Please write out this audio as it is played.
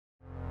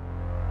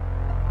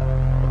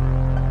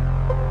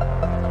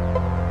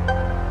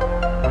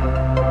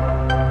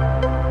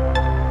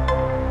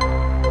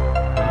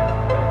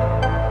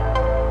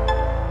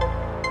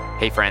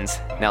Hey friends,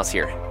 Nels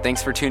here.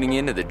 Thanks for tuning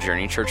in to the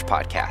Journey Church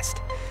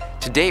podcast.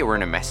 Today we're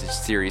in a message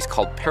series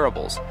called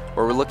Parables,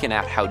 where we're looking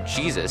at how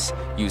Jesus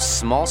used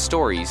small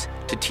stories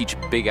to teach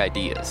big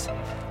ideas.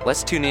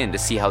 Let's tune in to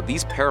see how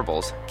these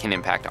parables can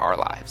impact our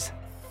lives.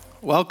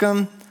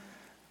 Welcome.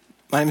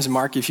 My name is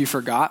Mark. If you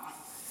forgot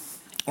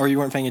or you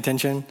weren't paying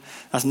attention,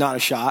 that's not a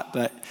shot,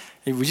 but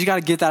we just got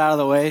to get that out of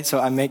the way so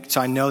I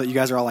know that you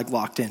guys are all like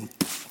locked in.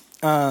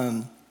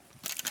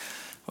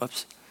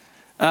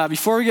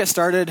 Before we get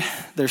started,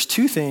 there's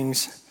two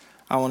things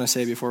I want to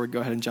say before we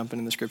go ahead and jump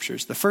into the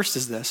scriptures. The first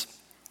is this.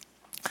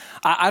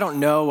 I don't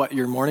know what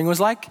your morning was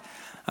like.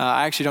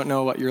 I actually don't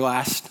know what your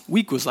last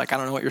week was like. I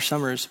don't know what your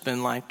summer's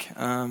been like.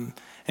 And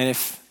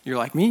if you're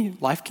like me,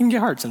 life can get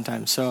hard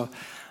sometimes. So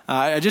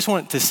I just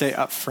want to say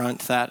up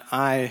front that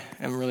I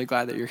am really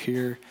glad that you're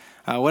here.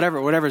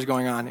 Whatever is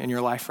going on in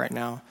your life right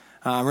now,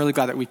 I'm really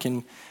glad that we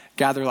can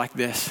gather like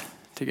this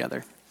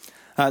together.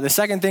 The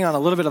second thing, on a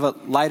little bit of a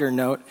lighter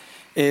note,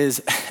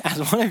 is as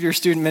one of your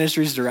student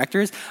ministries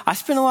directors, I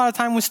spend a lot of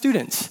time with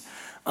students.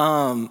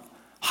 High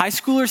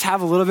schoolers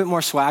have a little bit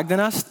more swag than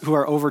us who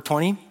are over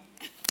 20.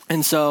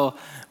 And so,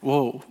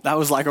 whoa, that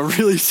was like a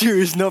really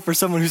serious note for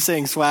someone who's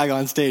saying swag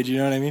on stage, you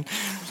know what I mean?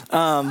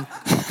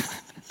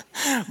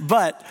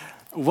 But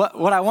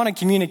what I want to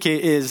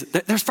communicate is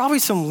that there's probably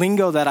some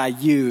lingo that I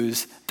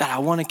use that I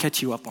want to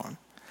catch you up on.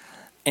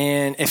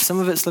 And if some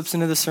of it slips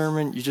into the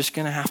sermon, you're just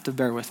going to have to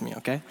bear with me,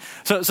 okay?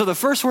 So the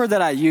first word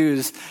that I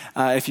use,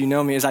 if you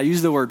know me, is I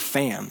use the word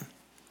fam.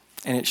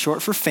 And it's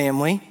short for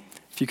family,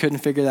 if you couldn't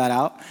figure that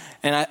out.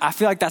 And I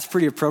feel like that's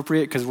pretty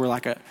appropriate because we're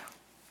like a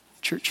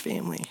church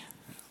family.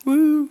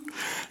 Woo!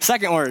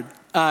 Second word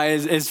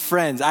is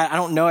friends. I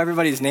don't know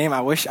everybody's name.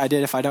 I wish I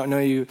did. If I don't know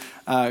you,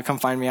 come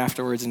find me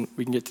afterwards and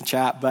we can get to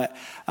chat. But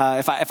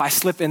if I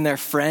slip in there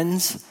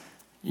friends,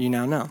 you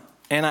now know.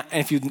 And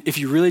if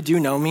you really do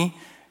know me,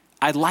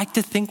 I'd like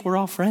to think we're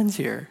all friends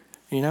here,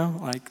 you know,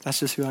 like that's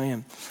just who I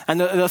am.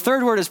 And the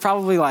third word is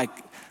probably like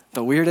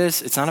the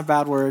weirdest. It's not a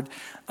bad word.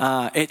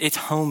 It's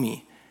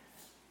homie.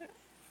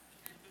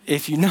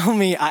 If you know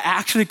me, I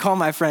actually call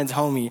my friends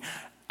homie.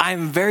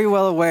 I'm very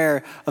well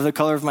aware of the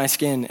color of my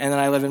skin and that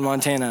I live in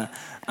Montana.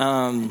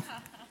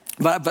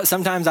 But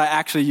sometimes I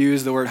actually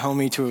use the word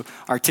homie to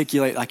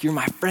articulate like, you're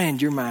my friend,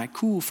 you're my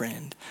cool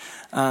friend.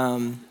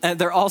 And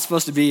they're all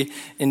supposed to be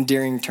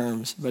endearing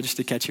terms, but just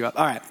to catch you up.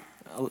 All right.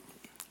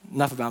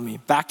 Enough about me.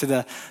 Back to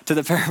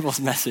the parables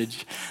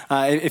message.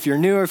 If you're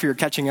new or if you're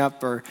catching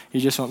up or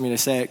you just want me to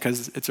say it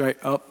because it's right,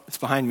 it's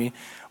behind me.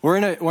 We're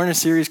in a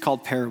series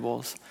called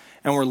Parables.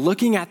 And we're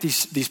looking at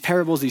these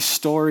parables, these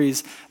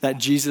stories that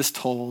Jesus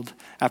told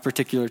at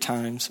particular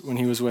times when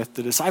he was with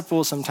the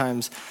disciples,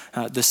 sometimes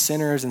the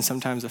sinners and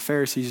sometimes the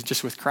Pharisees,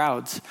 just with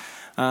crowds.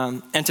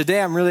 And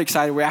today I'm really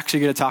excited. We're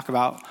actually going to talk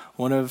about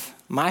one of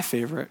my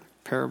favorite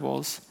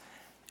parables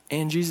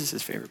and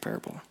Jesus' favorite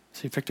parable.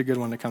 So you picked a good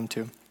one to come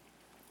to.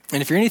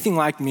 And if you're anything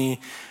like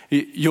me,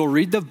 you'll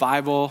read the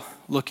Bible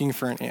looking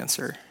for an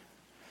answer,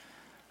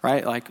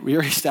 right? Like we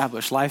already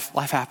established, life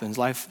happens,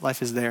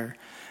 life is there.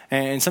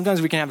 And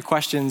sometimes we can have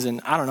questions and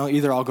I don't know,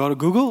 either I'll go to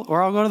Google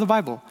or I'll go to the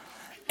Bible.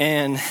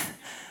 And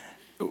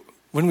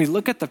when we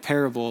look at the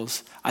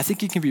parables, I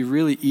think it can be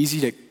really easy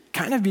to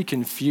kind of be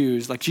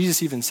confused. Like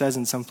Jesus even says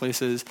in some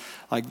places,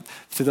 like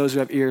to those who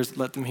have ears,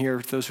 let them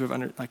hear, to those who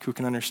have who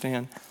can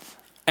understand.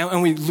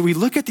 And we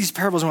look at these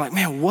parables and we're like,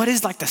 man, what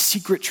is like the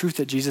secret truth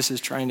that Jesus is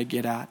trying to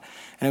get at?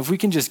 And if we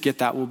can just get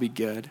that, we'll be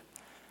good.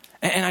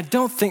 And I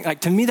don't think,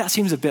 like to me, that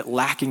seems a bit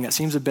lacking. That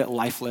seems a bit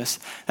lifeless.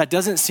 That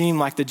doesn't seem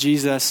like the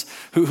Jesus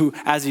who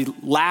as he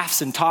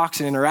laughs and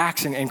talks and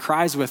interacts and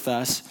cries with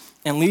us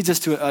and leads us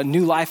to a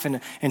new life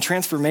and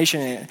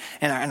transformation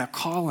and a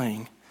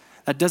calling.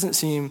 That doesn't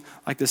seem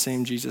like the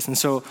same Jesus. And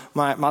so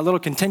my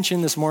little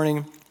contention this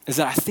morning is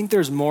that I think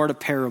there's more to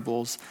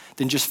parables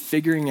than just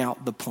figuring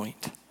out the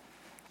point.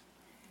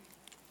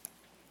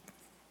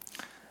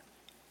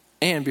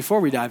 And before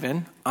we dive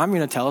in, I'm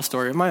going to tell a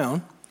story of my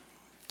own.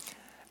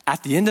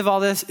 At the end of all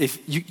this, if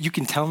you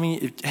can tell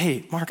me,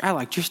 hey, Mark, I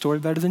liked your story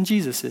better than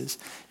Jesus's.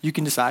 You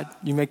can decide.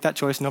 You make that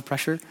choice, no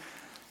pressure.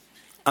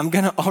 I'm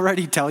going to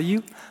already tell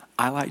you,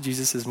 I like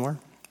Jesus's more,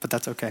 but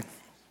that's okay.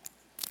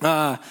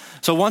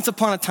 So once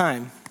upon a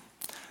time,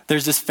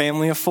 there's this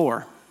family of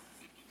 4.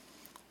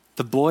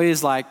 The boy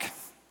is like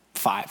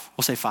 5.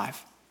 We'll say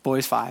 5. Boy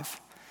is 5.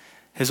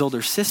 His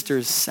older sister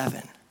is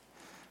 7.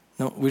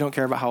 No, we don't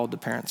care about how old the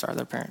parents are.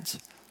 They're parents.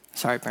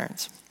 Sorry,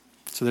 parents.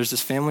 So there's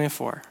this family of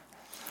 4.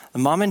 The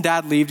mom and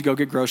dad leave to go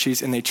get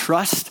groceries, and they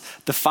trust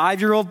the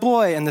 5-year-old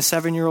boy and the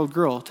 7-year-old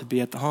girl to be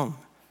at the home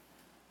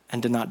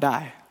and to not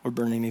die or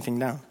burn anything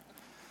down.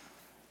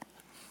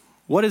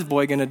 What is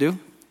boy going to do?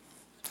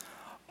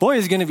 Boy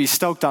is going to be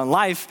stoked on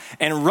life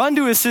and run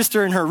to his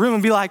sister in her room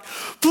and be like,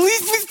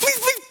 please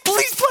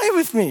play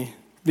with me.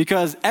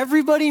 Because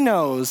everybody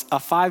knows a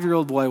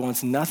 5-year-old boy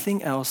wants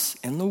nothing else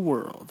in the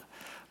world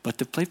but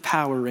to play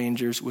Power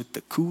Rangers with the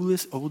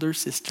coolest older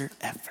sister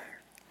ever.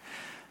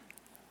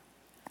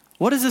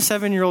 What does a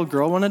 7-year-old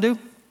girl want to do?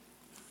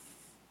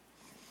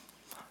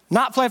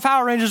 Not play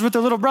Power Rangers with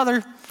her little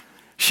brother.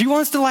 She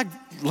wants to like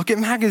look at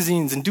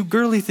magazines and do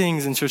girly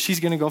things. And so she's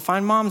going to go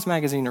find mom's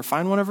magazine or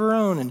find one of her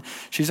own. And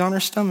she's on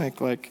her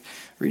stomach, like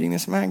reading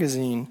this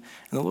magazine.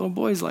 And the little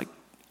boy's like,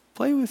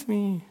 play with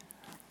me.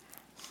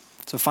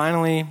 So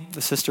finally,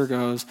 the sister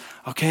goes,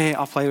 okay,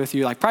 I'll play with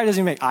you. Like, probably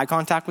doesn't even make eye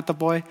contact with the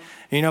boy,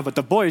 but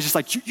the boy is just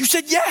like, you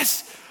said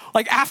yes.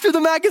 Like, after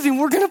the magazine,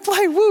 we're going to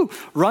play, woo.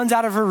 Runs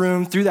out of her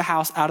room, through the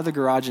house, out of the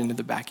garage, into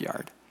the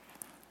backyard.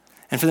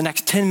 And for the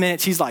next 10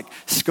 minutes, he's like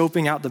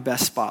scoping out the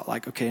best spot.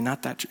 Like, okay,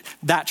 not that tree.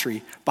 That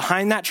tree.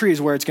 Behind that tree is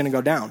where it's going to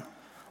go down.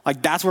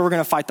 Like, that's where we're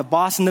going to fight the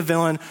boss and the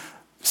villain.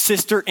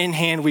 Sister in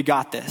hand, we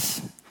got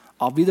this.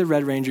 I'll be the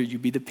Red Ranger, you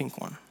be the pink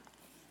one.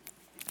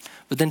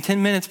 But then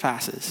 10 minutes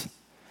passes.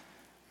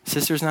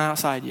 Sister's not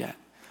outside yet.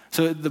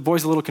 So the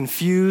boy's a little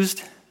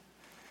confused.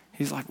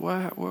 He's like,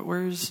 what?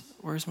 Where's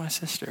my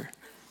sister?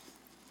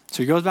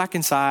 So he goes back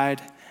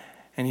inside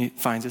and he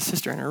finds his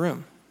sister in her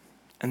room.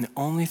 And the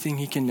only thing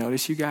he can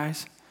notice, you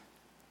guys,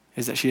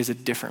 is that she has a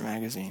different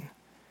magazine.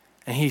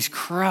 And he's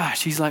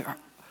crushed. He's like,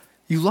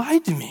 you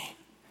lied to me.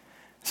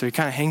 So he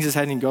kind of hangs his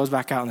head and he goes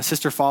back out, and the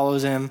sister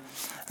follows him.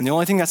 And the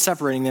only thing that's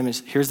separating them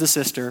is, here's the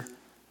sister,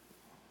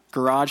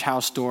 garage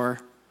house door,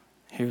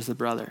 here's the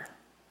brother.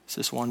 It's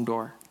this one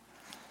door.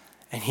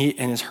 And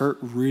his hurt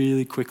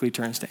really quickly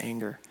turns to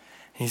anger.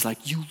 And he's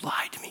like, you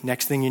lied to me.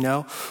 Next thing you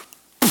know,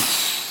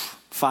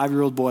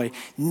 5-year-old boy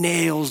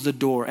nails the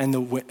door, and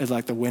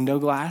the window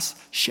glass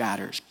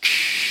shatters.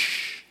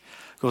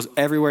 Goes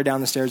everywhere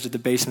down the stairs to the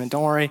basement.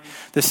 Don't worry,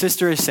 the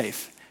sister is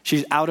safe.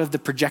 She's out of the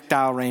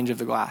projectile range of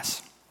the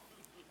glass.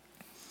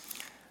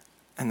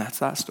 And that's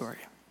that story.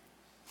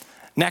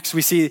 Next,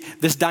 we see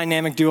this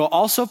dynamic duo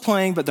also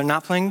playing, but they're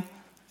not playing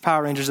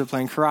Power Rangers, they're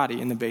playing karate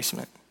in the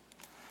basement.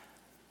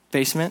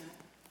 Basement,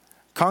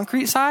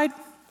 concrete side,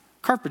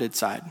 carpeted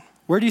side.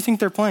 Where do you think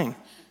they're playing?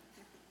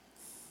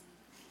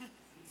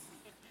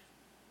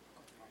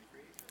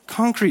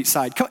 Concrete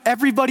side.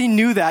 Everybody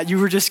knew that. You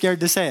were just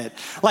scared to say it.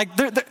 Like,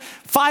 they're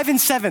 5 and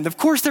 7. Of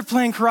course they're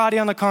playing karate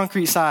on the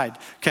concrete side.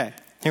 Okay,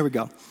 here we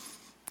go.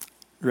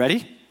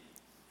 Ready?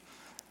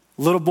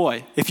 Little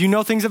boy. If you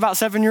know things about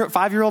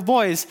 5-year-old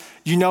boys,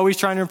 you know he's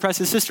trying to impress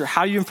his sister.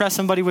 How do you impress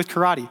somebody with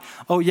karate?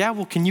 Oh yeah,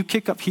 well, can you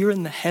kick up here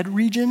in the head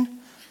region?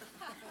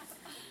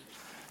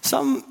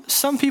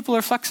 Some people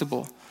are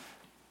flexible.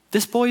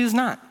 This boy is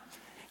not.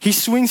 He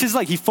swings his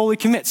leg. He fully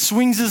commits.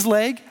 Swings his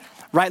leg.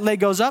 Right leg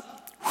goes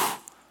up.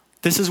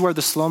 This is where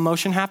the slow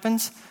motion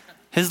happens.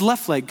 His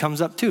left leg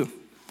comes up too.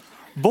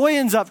 Boy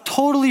ends up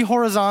totally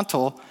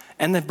horizontal,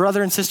 and the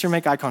brother and sister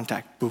make eye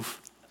contact.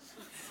 Boof.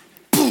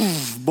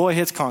 Boof. Boy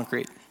hits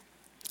concrete.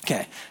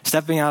 Okay,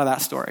 stepping out of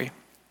that story.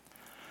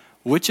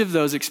 Which of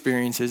those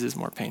experiences is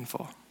more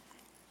painful?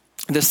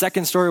 The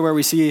second story, where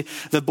we see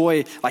the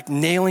boy like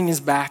nailing his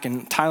back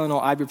and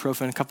Tylenol,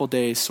 ibuprofen, a couple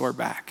days, sore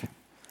back.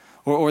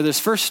 Or this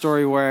first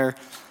story where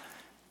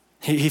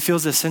he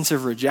feels this sense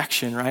of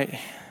rejection, right?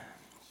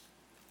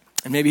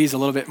 And maybe he's a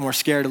little bit more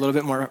scared, a little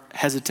bit more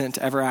hesitant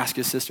to ever ask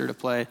his sister to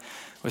play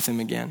with him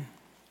again.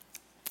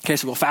 Okay,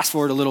 so we'll fast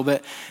forward a little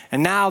bit.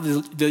 And now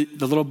the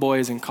little boy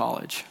is in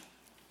college.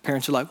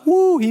 Parents are like,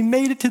 woo, he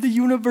made it to the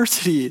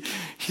university.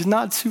 He's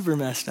not super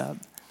messed up.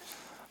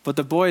 But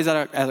the boy is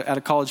at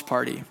a college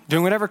party,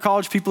 doing whatever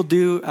college people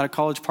do at a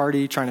college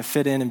party, trying to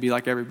fit in and be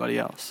like everybody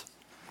else.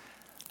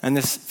 And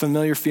this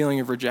familiar feeling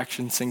of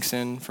rejection sinks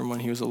in from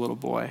when he was a little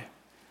boy.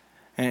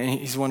 And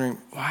he's wondering,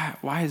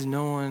 why is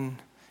no one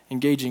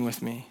engaging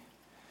with me?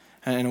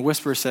 And a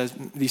whisper says,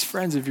 these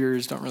friends of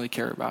yours don't really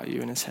care about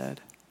you, in his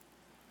head.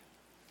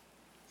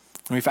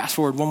 And we fast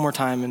forward one more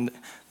time in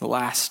the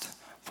last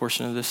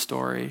portion of this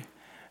story.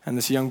 And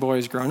this young boy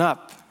has grown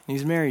up, and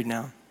he's married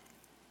now.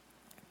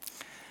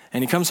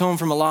 And he comes home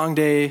from a long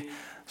day's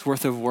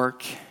worth of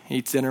work, he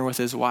eats dinner with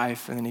his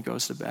wife, and then he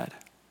goes to bed.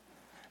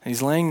 And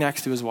he's laying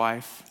next to his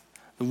wife,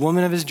 the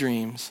woman of his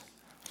dreams,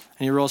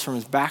 and he rolls from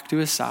his back to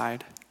his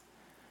side.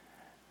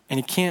 And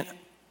he can't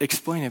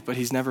explain it, but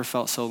he's never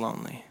felt so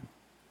lonely.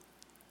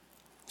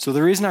 So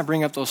the reason I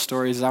bring up those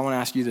stories is I want to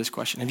ask you this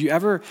question. Have you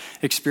ever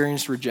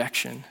experienced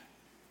rejection?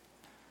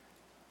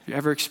 Have you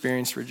ever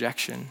experienced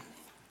rejection?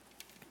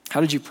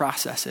 How did you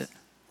process it?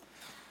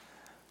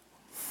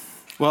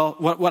 Well,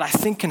 what I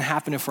think can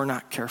happen if we're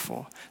not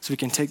careful is we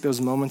can take those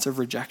moments of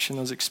rejection,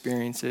 those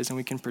experiences, and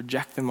we can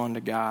project them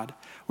onto God.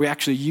 We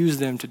actually use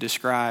them to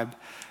describe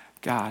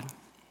God.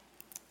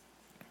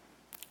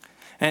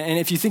 And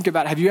if you think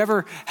about it, have you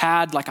ever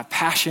had like a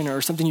passion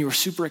or something you were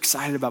super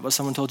excited about, but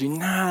someone told you,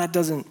 nah, that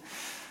doesn't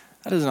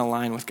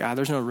align with God.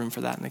 There's no room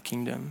for that in the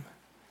kingdom.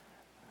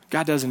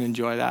 God doesn't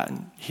enjoy that,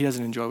 and he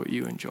doesn't enjoy what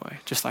you enjoy,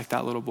 just like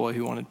that little boy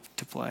who wanted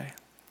to play.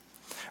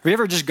 Have you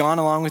ever just gone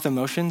along with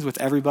emotions with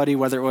everybody,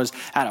 whether it was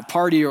at a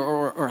party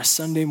or a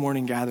Sunday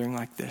morning gathering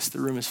like this? The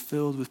room is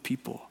filled with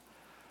people,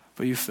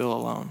 but you feel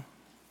alone.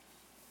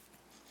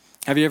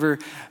 Have you ever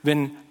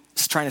been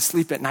trying to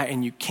sleep at night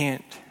and you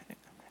can't?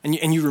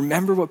 And you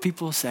remember what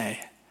people say.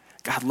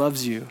 God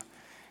loves you.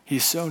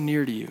 He's so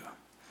near to you,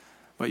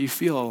 but you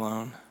feel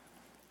alone.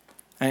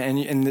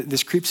 And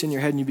this creeps in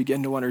your head and you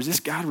begin to wonder, is this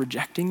God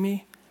rejecting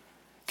me?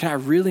 Can I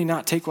really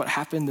not take what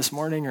happened this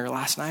morning or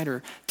last night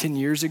or 10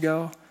 years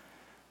ago?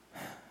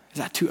 Is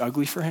that too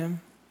ugly for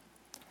him?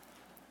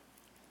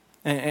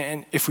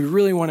 And if we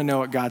really want to know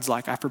what God's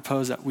like, I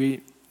propose that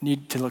we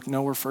need to look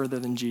nowhere further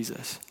than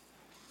Jesus.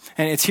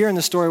 And it's here in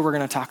the story we're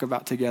going to talk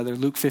about together,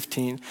 Luke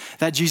 15,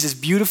 that Jesus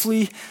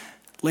beautifully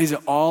lays it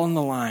all on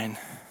the line.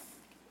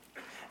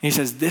 And he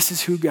says, this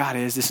is who God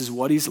is. This is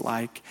what he's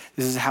like.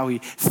 This is how he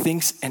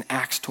thinks and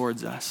acts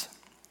towards us.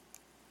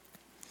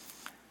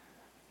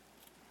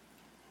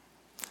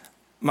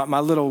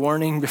 My little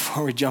warning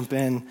before we jump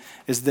in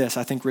is this.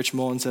 I think Rich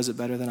Mullen says it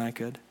better than I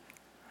could.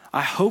 I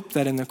hope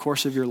that in the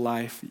course of your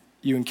life,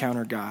 you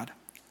encounter God.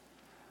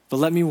 But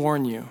let me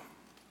warn you,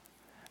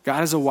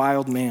 God is a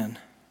wild man.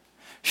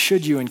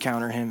 Should you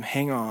encounter him,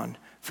 hang on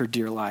for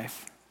dear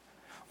life.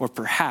 Or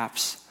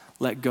perhaps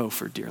let go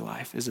for dear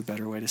life is a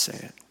better way to say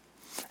it.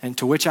 And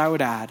to which I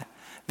would add,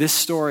 this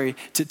story,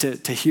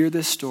 to hear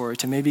this story,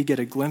 to maybe get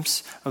a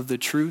glimpse of the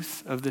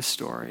truth of this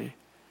story,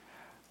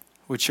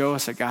 would show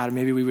us that God,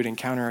 maybe we would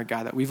encounter a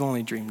God that we've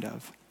only dreamed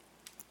of.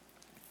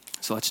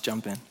 So let's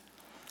jump in.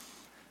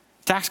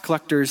 Tax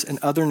collectors and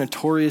other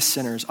notorious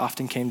sinners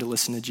often came to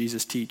listen to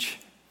Jesus teach.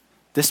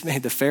 This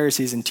made the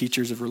Pharisees and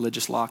teachers of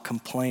religious law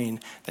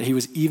complain that he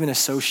was even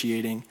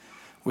associating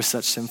with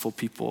such sinful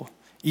people,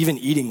 even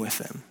eating with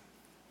them.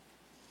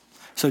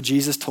 So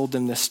Jesus told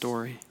them this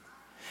story.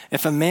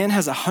 If a man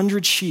has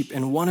 100 sheep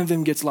and one of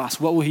them gets lost,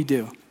 what will he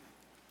do?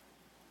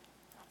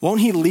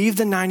 Won't he leave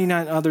the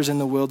 99 others in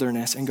the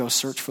wilderness and go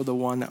search for the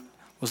one that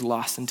was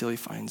lost until he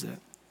finds it?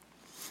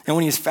 And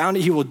when he has found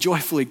it, he will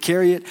joyfully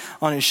carry it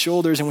on his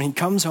shoulders. And when he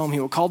comes home, he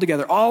will call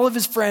together all of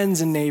his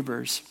friends and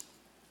neighbors,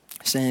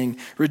 saying,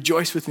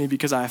 rejoice with me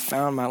because I have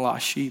found my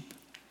lost sheep.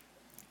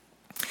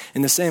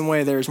 In the same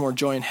way, there is more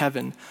joy in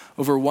heaven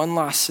over one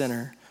lost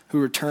sinner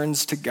who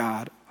returns to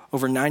God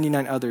over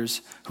 99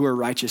 others who are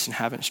righteous and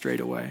haven't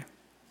strayed away.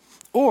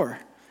 Or,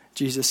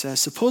 Jesus says,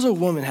 suppose a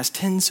woman has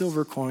 10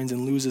 silver coins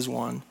and loses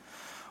one.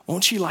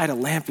 Won't she light a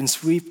lamp and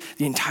sweep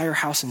the entire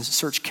house and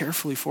search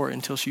carefully for it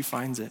until she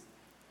finds it?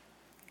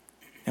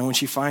 And when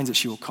she finds it,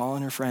 she will call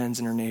in her friends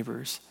and her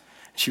neighbors.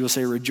 She will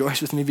say,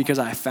 rejoice with me because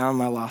I have found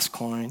my lost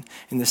coin.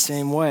 In the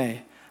same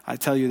way, I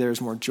tell you, there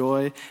is more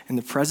joy in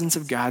the presence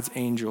of God's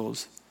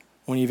angels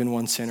when even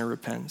one sinner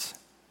repents.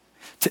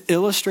 To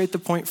illustrate the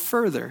point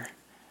further,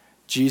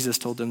 Jesus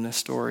told them this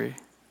story.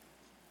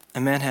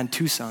 A man had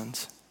 2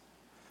 sons.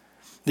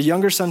 The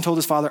younger son told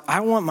his father, I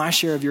want my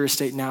share of your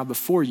estate now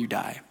before you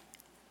die.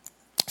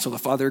 So the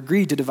father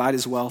agreed to divide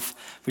his wealth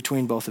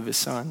between both of his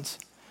sons.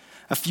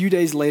 A few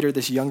days later,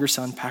 this younger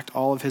son packed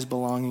all of his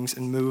belongings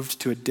and moved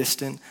to a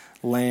distant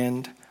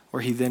land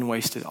where he then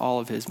wasted all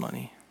of his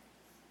money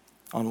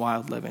on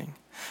wild living.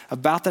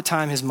 About the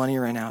time his money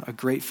ran out, a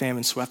great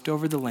famine swept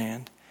over the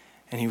land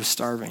and he was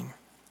starving.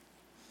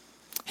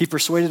 He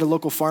persuaded a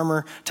local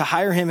farmer to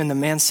hire him, and the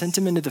man sent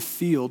him into the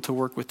field to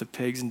work with the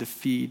pigs and to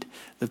feed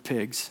the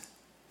pigs.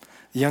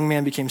 The young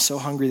man became so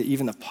hungry that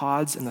even the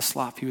pods and the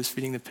slop he was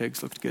feeding the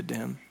pigs looked good to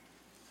him.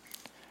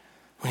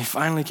 When he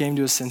finally came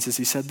to his senses,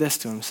 he said this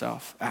to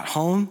himself, at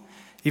home,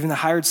 even the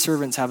hired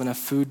servants have enough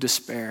food to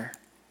spare.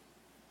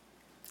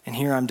 And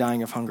here I'm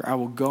dying of hunger. I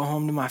will go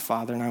home to my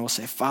father and I will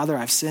say, Father,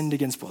 I've sinned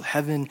against both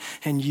heaven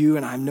and you,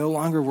 and I'm no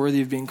longer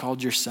worthy of being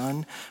called your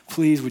son.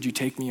 Please, would you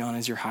take me on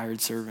as your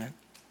hired servant?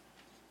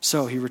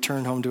 So he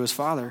returned home to his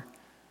father.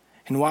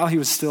 And while he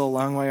was still a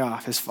long way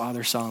off, his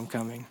father saw him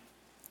coming.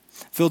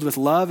 Filled with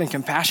love and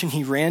compassion,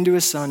 he ran to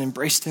his son,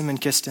 embraced him, and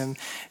kissed him.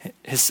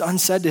 His son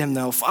said to him,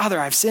 though, Father,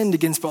 I've sinned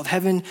against both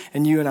heaven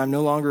and you, and I'm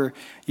no longer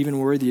even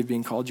worthy of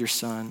being called your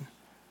son.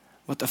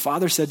 But the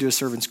father said to his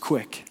servants,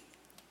 quick,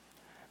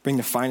 bring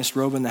the finest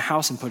robe in the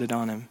house and put it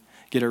on him.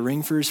 Get a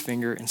ring for his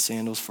finger and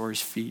sandals for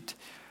his feet.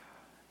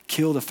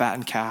 Kill the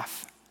fattened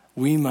calf.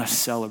 We must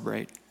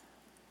celebrate.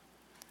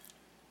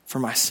 For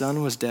my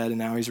son was dead and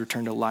now he's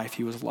returned to life.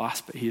 He was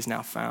lost, but he is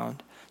now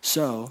found.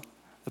 So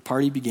the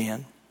party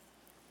began.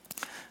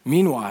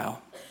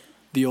 Meanwhile,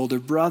 the older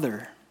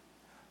brother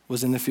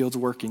was in the fields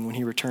working. When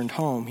he returned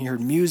home, he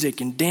heard music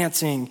and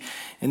dancing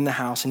in the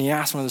house, and he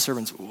asked one of the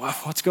servants,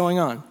 what's going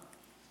on?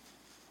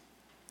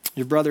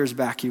 Your brother is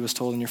back, he was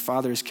told, and your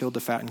father has killed the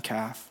fattened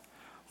calf.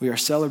 We are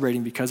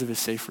celebrating because of his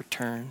safe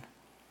return.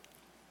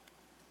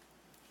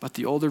 But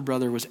the older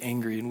brother was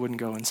angry and wouldn't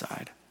go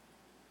inside.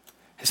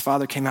 His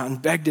father came out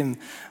and begged him,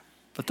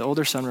 but the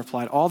older son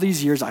replied, all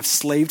these years I've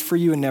slaved for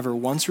you and never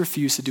once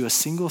refused to do a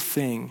single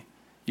thing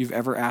you've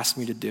ever asked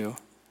me to do.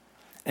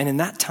 And in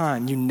that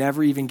time, you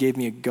never even gave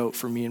me a goat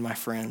for me and my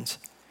friends.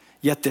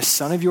 Yet this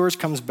son of yours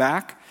comes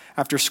back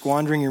after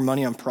squandering your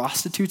money on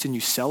prostitutes, and you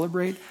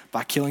celebrate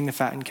by killing the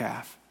fattened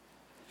calf.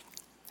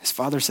 His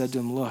father said to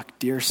him, look,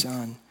 dear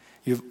son,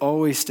 you have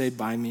always stayed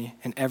by me,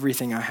 and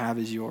everything I have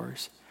is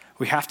yours.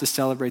 We have to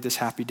celebrate this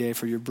happy day,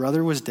 for your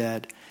brother was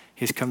dead.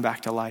 He's come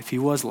back to life. He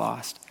was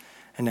lost,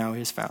 and now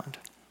he is found.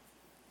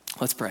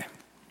 Let's pray.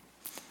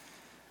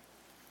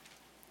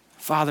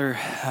 Father,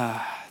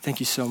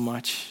 thank you so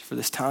much for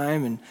this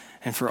time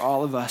and for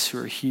all of us who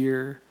are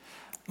here.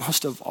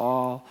 Most of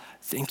all,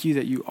 thank you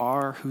that you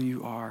are who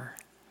you are.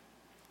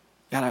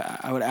 God,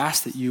 I would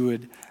ask that you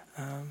would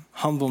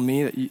humble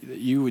me, that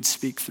you would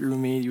speak through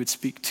me, you would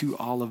speak to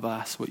all of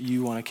us what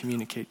you want to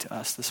communicate to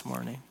us this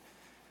morning.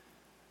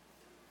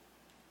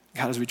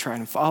 God, as we try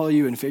and follow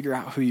you and figure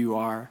out who you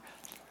are,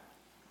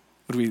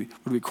 would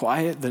we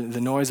quiet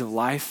the noise of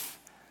life?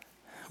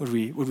 Would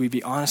we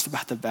be honest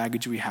about the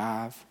baggage we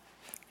have?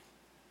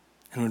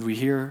 And would we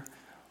hear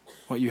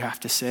what you have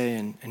to say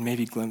and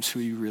maybe glimpse who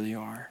you really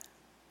are?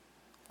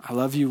 I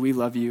love you. We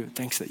love you.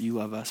 Thanks that you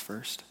love us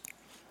first.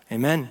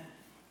 Amen.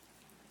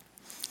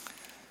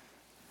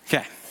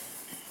 Okay.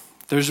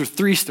 Those are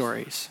 3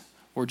 stories.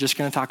 We're just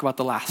going to talk about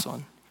the last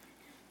one.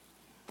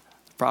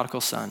 The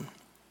prodigal son.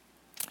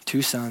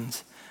 2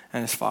 sons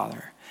and his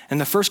father. And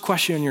the first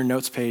question on your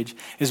notes page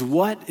is,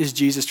 what is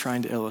Jesus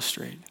trying to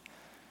illustrate?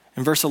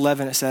 In verse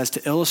 11, it says,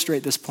 to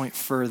illustrate this point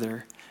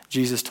further,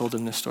 Jesus told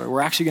him this story.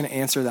 We're actually going to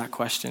answer that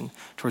question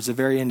towards the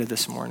very end of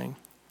this morning.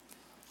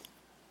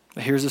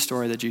 But here's the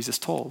story that Jesus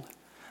told.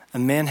 A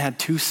man had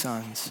 2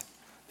 sons.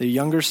 The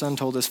younger son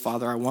told his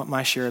father, I want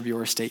my share of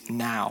your estate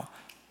now,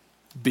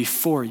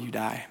 before you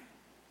die.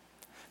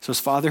 So his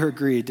father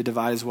agreed to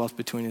divide his wealth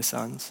between his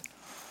sons.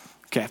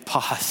 Okay,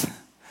 pause.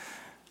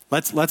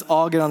 Let's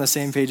all get on the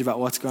same page about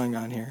what's going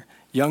on here.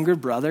 Younger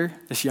brother,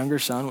 this younger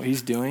son, what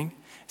he's doing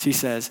is he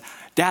says,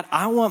 Dad,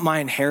 I want my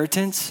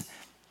inheritance.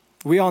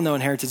 We all know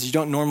inheritance. You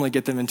don't normally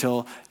get them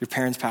until your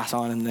parents pass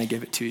on and they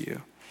give it to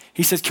you.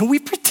 He says, can we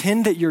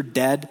pretend that you're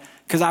dead?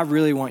 Because I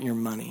really want your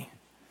money.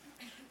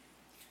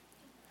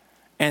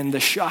 And the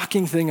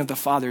shocking thing of the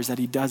father is that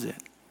he does it.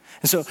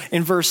 And so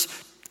in verse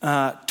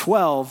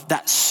 12,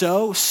 that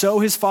so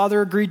his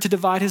father agreed to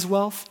divide his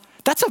wealth.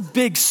 That's a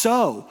big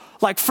so.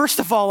 Like, first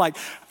of all, like,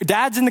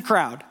 dad's in the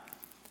crowd.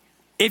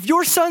 If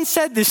your son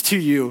said this to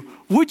you,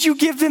 would you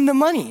give them the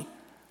money?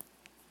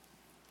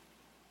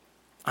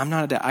 I'm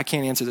not a dad. I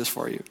can't answer this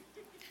for you.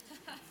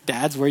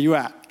 Dads, where you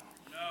at?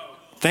 No.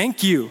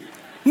 Thank you.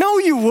 No,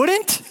 you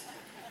wouldn't.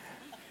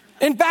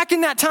 And back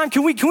in that time,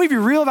 can we be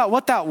real about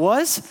what that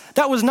was?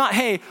 That was not,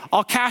 hey,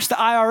 I'll cash the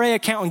IRA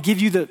account and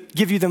give you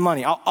the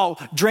money. I'll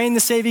drain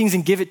the savings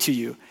and give it to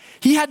you.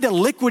 He had to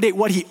liquidate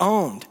what he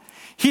owned.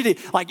 He had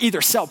to like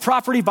either sell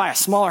property, buy a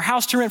smaller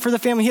house to rent for the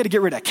family. He had to get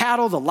rid of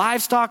cattle, the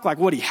livestock, like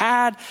what he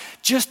had,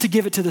 just to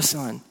give it to the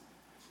son.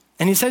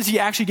 And he says he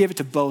actually gave it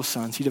to both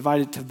sons. He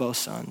divided it to both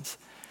sons.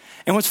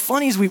 And what's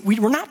funny is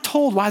we're not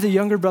told why the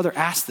younger brother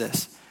asked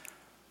this.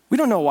 We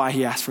don't know why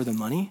he asked for the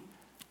money.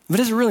 But it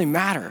doesn't really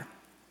matter.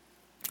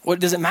 What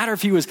does it matter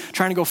if he was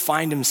trying to go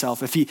find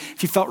himself, if he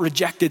felt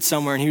rejected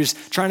somewhere and he was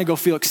trying to go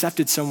feel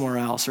accepted somewhere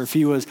else, or if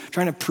he was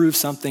trying to prove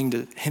something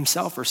to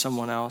himself or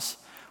someone else?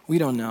 We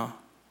don't know.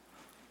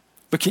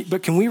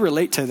 But can we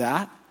relate to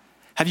that?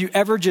 Have you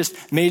ever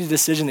just made a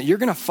decision that you're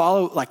going to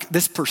follow like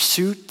this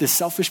pursuit, this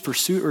selfish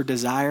pursuit or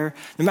desire,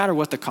 no matter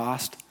what the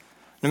cost,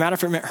 no matter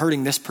if it meant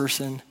hurting this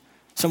person,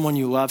 someone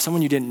you love,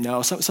 someone you didn't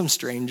know, some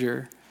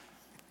stranger?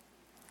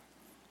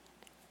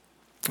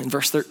 In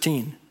verse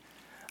 13,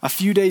 a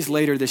few days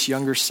later, this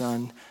younger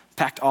son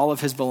packed all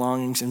of his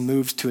belongings and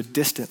moved to a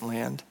distant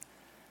land.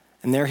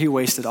 And there he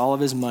wasted all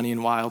of his money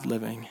in wild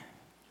living.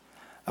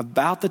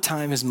 About the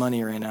time his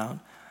money ran out,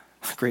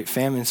 a great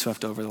famine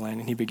swept over the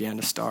land and he began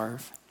to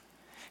starve.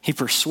 He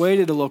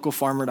persuaded a local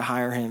farmer to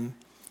hire him,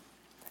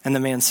 and the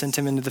man sent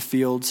him into the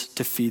fields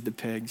to feed the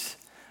pigs.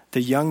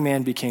 The young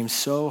man became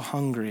so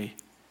hungry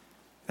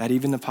that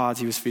even the pods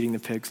he was feeding the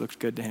pigs looked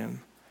good to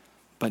him,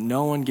 but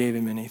no one gave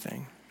him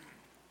anything.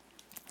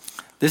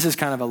 This is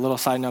kind of a little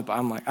side note,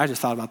 but I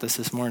just thought about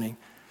this morning.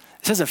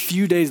 It says a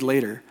few days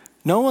later.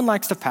 No one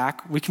likes to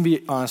pack. We can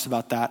be honest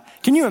about that.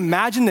 Can you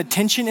imagine the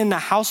tension in the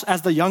house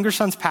as the younger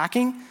son's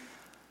packing?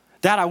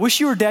 Dad, I wish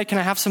you were dead. Can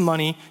I have some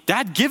money?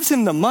 Dad gives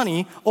him the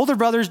money. Older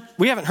brothers,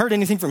 we haven't heard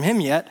anything from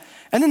him yet.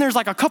 And then there's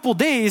like a couple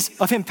days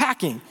of him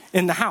packing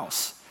in the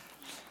house.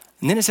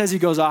 And then it says he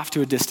goes off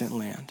to a distant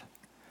land.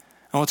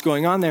 And what's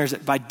going on there is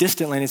that by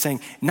distant land, it's saying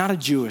not a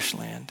Jewish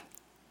land.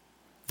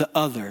 The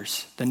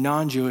others, the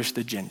non-Jewish,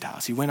 the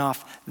Gentiles. He went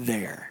off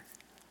there.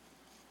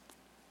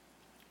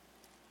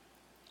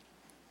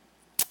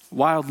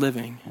 Wild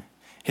living.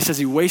 It says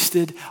he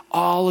wasted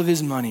all of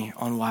his money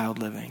on wild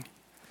living.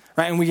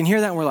 Right? And we can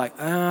hear that and we're like,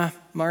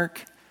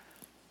 Mark,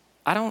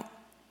 I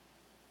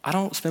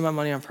don't spend my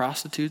money on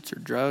prostitutes or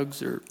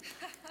drugs or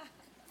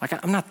like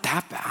I'm not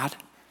that bad.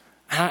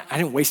 I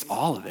didn't waste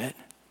all of it.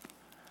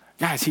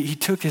 Guys, he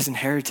took his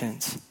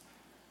inheritance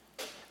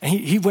and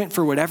he went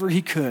for whatever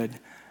he could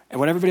and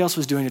what everybody else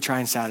was doing to try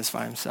and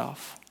satisfy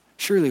himself.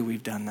 Surely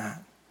we've done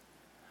that.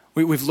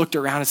 We've looked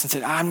around us and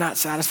said, I'm not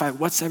satisfied.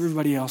 What's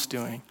everybody else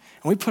doing?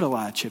 And we put a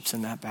lot of chips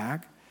in that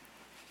bag.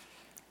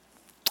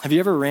 Have you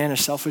ever ran a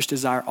selfish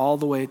desire all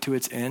the way to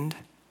its end?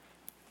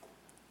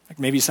 Like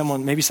maybe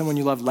someone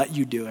you love let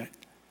you do it.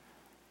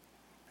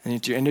 And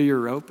at your end of your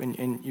rope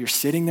and you're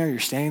sitting there, you're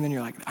standing there, and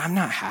you're like, I'm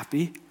not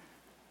happy.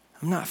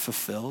 I'm not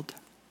fulfilled.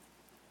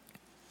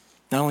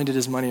 Not only did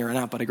his money run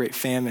out, but a great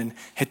famine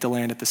hit the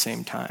land at the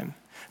same time.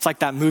 It's like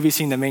that movie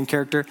scene, the main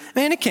character,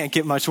 man, it can't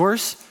get much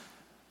worse.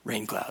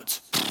 Rain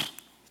clouds.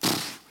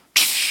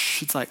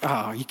 It's like, oh,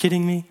 are you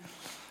kidding me?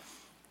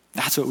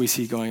 That's what we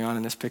see going on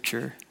in this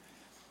picture.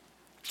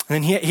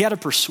 And then he had to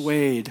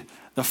persuade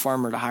the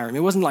farmer to hire him.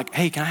 It wasn't like,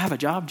 hey, can I have a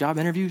job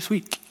interview?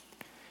 Sweet.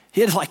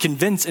 He had to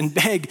convince and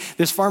beg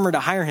this farmer to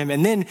hire him.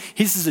 And then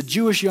this is a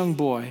Jewish young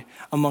boy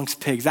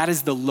amongst pigs. That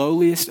is the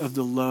lowliest of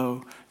the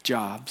low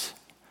jobs.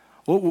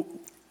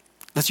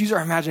 Let's use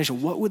our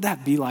imagination. What would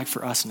that be like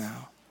for us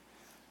now?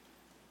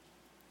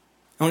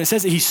 And when it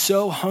says that he's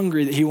so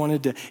hungry that he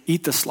wanted to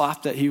eat the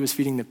slop that he was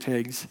feeding the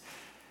pigs,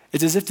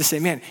 it's as if to say,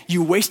 man,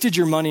 you wasted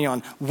your money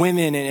on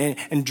women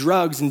and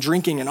drugs and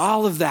drinking and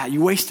all of that.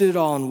 You wasted it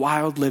all on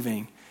wild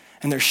living.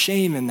 And there's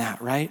shame in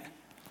that, right?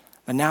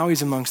 But now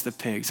he's amongst the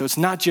pigs. So it's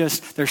not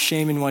just there's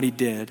shame in what he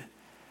did,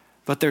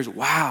 but there's,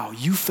 wow,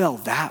 you fell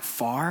that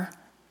far?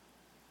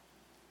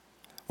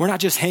 We're not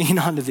just hanging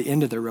on to the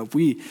end of the rope.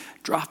 We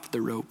dropped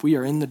the rope. We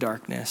are in the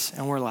darkness.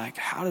 And we're like,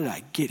 how did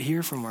I get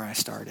here from where I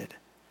started?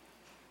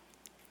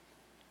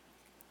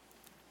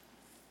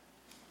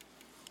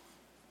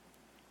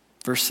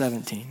 Verse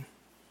 17,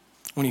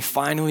 when he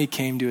finally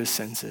came to his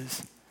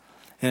senses.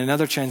 In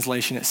another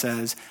translation, it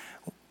says,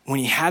 when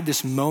he had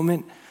this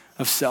moment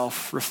of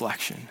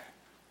self-reflection,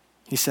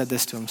 he said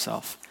this to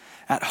himself,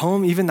 at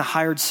home, even the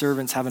hired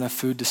servants have enough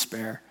food to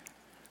spare.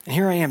 And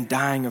here I am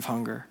dying of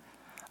hunger.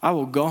 I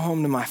will go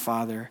home to my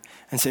father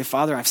and say,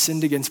 Father, I've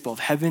sinned against both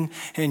heaven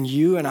and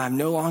you, and I'm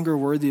no longer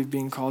worthy of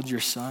being called your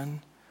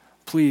son.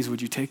 Please,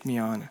 would you take me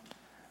on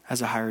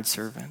as a hired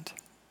servant?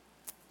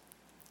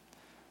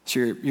 So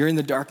you're in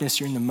the darkness,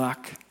 you're in the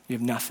muck, you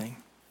have nothing.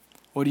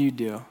 What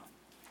do?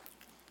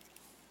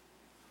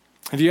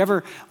 Have you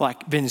ever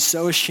been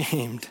so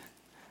ashamed,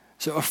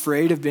 so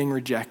afraid of being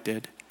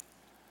rejected,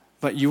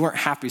 but you weren't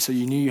happy, so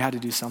you knew you had to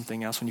do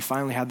something else when you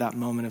finally had that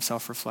moment of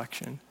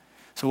self-reflection?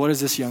 So what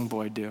does this young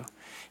boy do?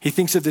 He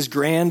thinks of this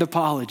grand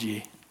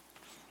apology.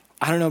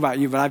 I don't know about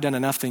you, but I've done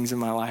enough things in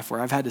my life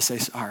where I've had to say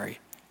sorry.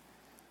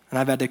 And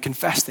I've had to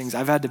confess things.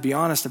 I've had to be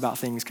honest about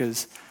things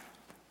because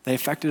they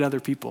affected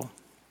other people.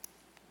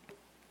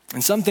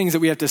 And some things that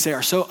we have to say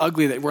are so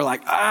ugly that we're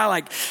like,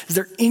 is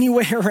there any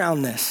way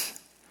around this?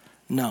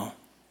 No,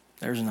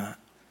 there's not.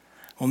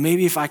 Well,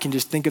 maybe if I can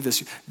just think of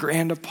this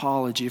grand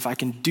apology, if I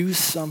can do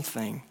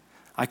something,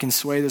 I can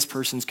sway this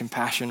person's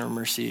compassion or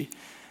mercy,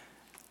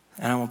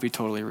 and I won't be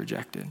totally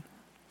rejected.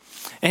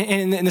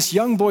 And this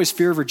young boy's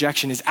fear of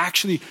rejection is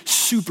actually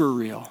super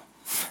real.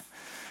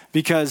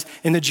 Because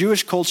in the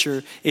Jewish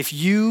culture, if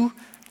you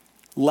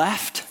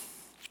left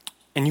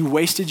and you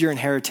wasted your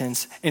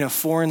inheritance in a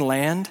foreign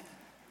land,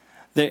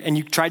 and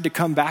you tried to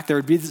come back, there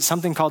would be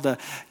something called the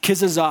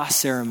kizazah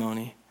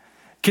ceremony.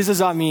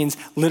 Kizazah means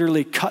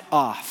literally cut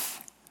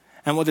off.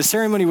 And what the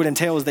ceremony would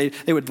entail is the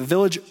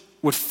village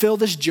would fill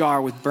this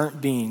jar with burnt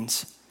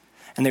beans,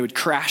 and they would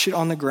crash it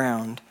on the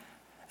ground,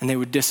 and they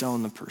would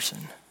disown the person.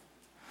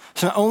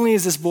 So not only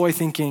is this boy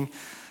thinking,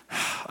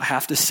 I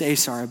have to say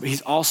sorry, but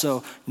he's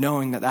also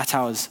knowing that that's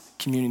how his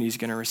community is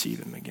going to receive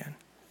him again.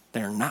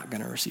 They're not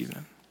going to receive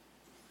him.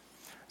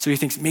 So he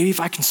thinks, maybe if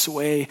I can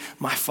sway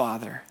my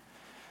father,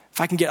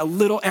 if I can get a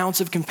little ounce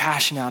of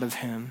compassion out of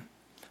him,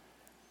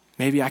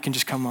 maybe I can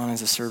just come on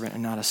as a servant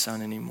and not a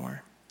son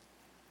anymore.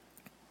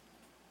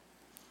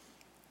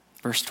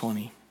 Verse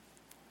 20.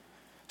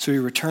 So he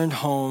returned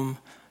home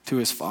to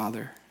his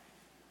father.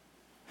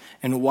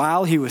 And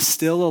while he was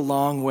still a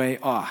long way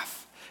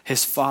off,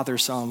 his father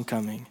saw him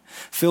coming.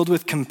 Filled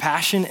with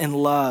compassion and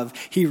love,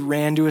 he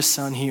ran to his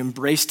son, he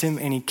embraced him,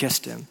 and he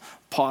kissed him.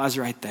 Pause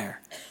right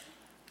there.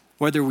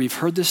 Whether we've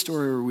heard this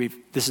story or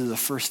this is the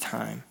first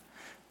time,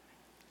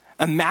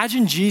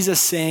 imagine Jesus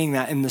saying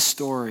that in the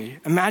story.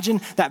 Imagine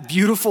that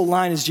beautiful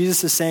line as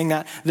Jesus is saying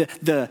that.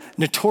 The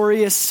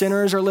notorious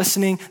sinners are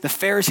listening. The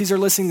Pharisees are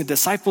listening. The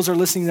disciples are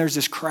listening. There's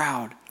this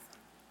crowd.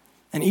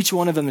 And each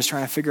one of them is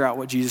trying to figure out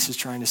what Jesus is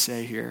trying to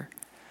say here.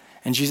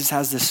 And Jesus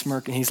has this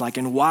smirk and he's like,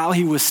 and while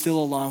he was still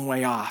a long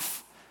way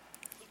off,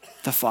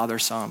 the Father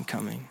saw him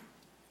coming.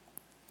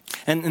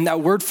 And that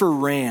word for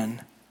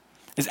ran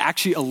is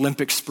actually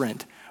Olympic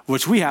sprint,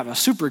 which we have a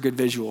super good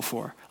visual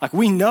for.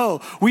 We know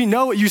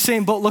what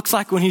Usain Bolt looks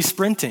like when he's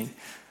sprinting.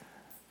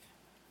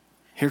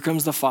 Here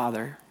comes the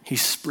Father.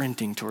 He's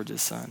sprinting towards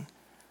his son.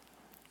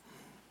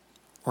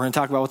 We're going to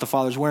talk about what the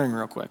Father's wearing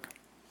real quick.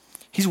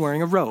 He's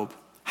wearing a robe.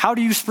 How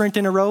do you sprint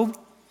in a robe?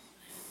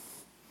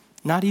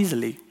 Not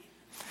easily.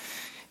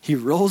 He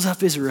rolls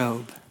up his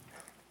robe,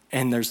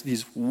 and there's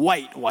these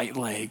white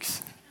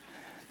legs.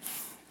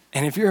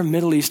 And if you're a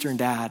Middle Eastern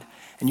dad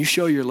and you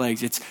show your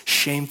legs, it's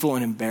shameful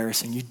and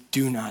embarrassing. You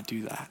do not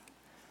do that.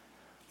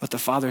 But the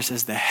Father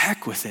says, the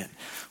heck with it,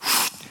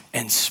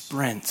 and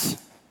sprints.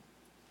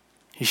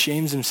 He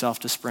shames himself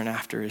to sprint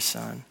after his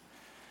son.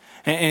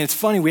 And it's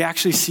funny, we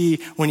actually see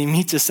when he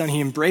meets his son,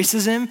 he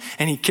embraces him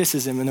and he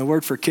kisses him. And the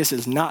word for kiss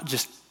is not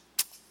just,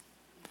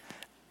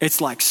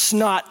 it's like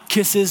snot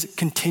kisses,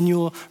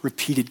 continual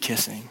repeated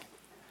kissing.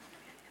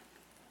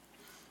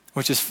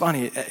 Which is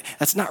funny.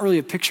 That's not really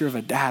a picture of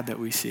a dad that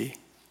we see.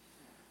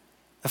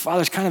 The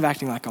Father's kind of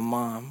acting like a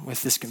mom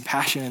with this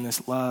compassion and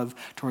this love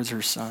towards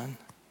her son.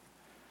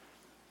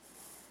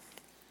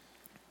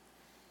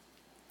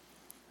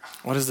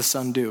 What does the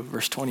son do?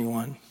 Verse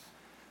 21.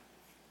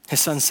 His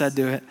son said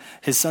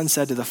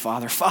to the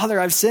father, "Father,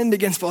 I've sinned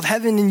against both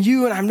heaven and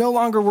you, and I'm no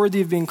longer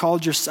worthy of being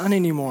called your son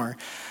anymore."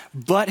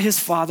 But his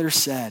father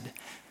said,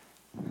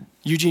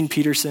 Eugene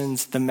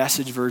Peterson's The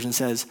Message version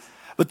says,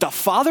 "But the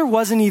father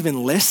wasn't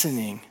even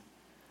listening.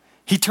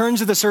 He turns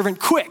to the servant,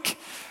 'Quick,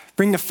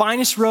 bring the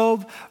finest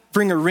robe,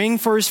 bring a ring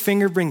for his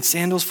finger, bring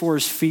sandals for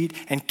his feet,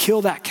 and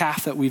kill that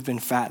calf that we've been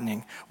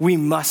fattening. We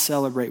must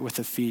celebrate with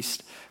a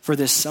feast. For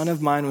this son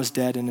of mine was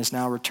dead and is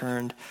now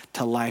returned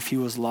to life. He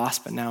was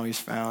lost, but now he's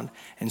found.'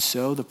 And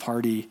so the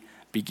party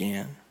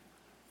began."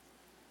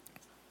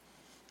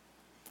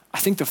 I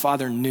think the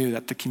father knew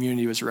that the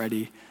community was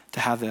ready to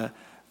have the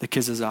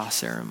Kizazah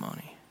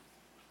ceremony.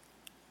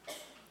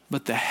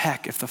 But the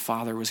heck if the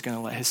father was going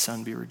to let his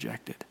son be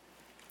rejected.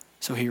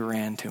 So he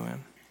ran to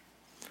him.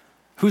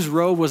 Whose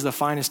robe was the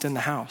finest in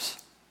the house?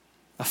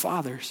 The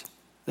father's,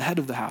 the head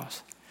of the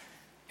house.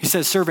 He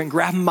says, "Servant,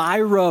 grab my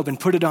robe and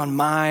put it on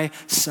my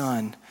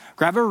son.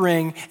 Grab a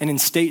ring and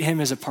instate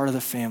him as a part of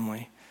the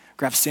family.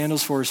 Grab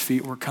sandals for his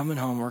feet. We're coming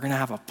home. We're going to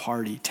have a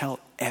party. Tell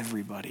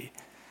everybody."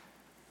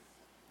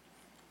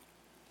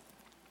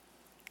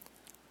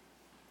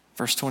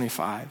 Verse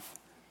 25.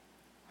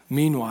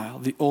 Meanwhile,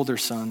 the older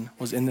son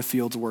was in the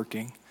fields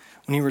working.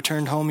 When he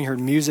returned home, he heard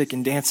music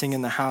and dancing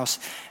in the house,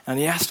 and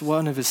he asked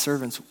one of his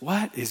servants,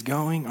 "What is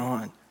going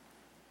on?"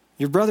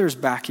 "Your brother is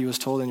back," he was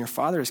told, "and your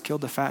father has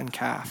killed the fattened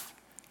calf.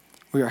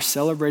 We are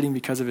celebrating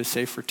because of his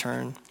safe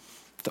return."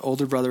 The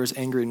older brother was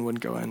angry and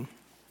wouldn't go in.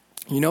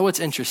 You know what's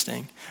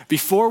interesting?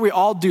 Before we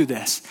all do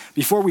this,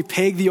 before we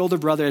peg the older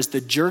brother as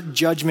the jerk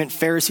judgment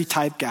Pharisee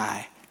type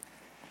guy,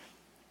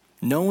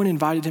 no one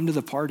invited him to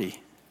the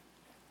party.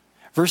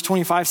 Verse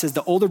 25 says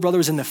the older brother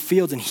was in the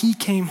fields and he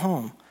came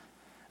home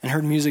and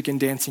heard music and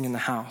dancing in the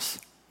house.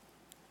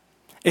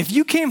 If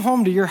you came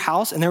home to your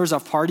house and there was a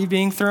party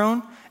being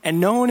thrown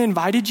and no one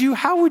invited you,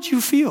 how would you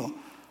feel?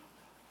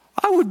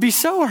 I would be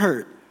so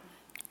hurt.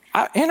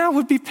 And I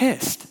would be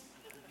pissed.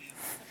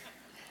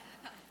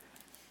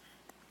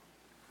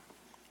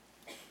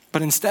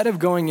 But instead of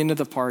going into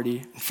the party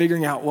and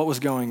figuring out what was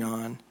going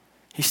on,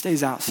 he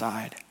stays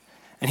outside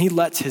and he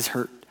lets his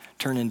hurt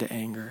turn into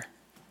anger.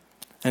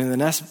 And in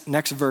the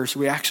next verse,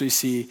 we actually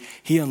see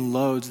he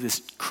unloads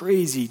this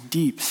crazy,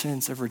 deep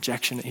sense of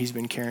rejection that he's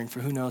been carrying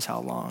for who knows how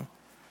long.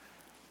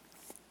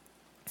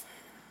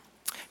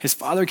 His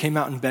father came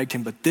out and begged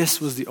him, but this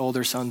was the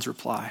older son's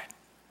reply.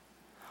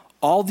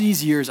 "All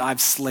these years I've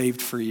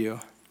slaved for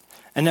you,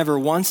 and never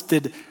once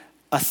did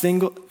I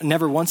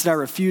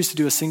refuse to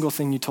do a single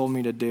thing you told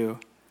me to do.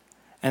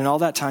 And in all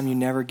that time, you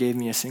never gave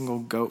me a single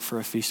goat for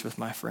a feast with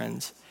my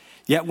friends.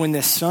 Yet when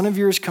this son of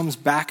yours comes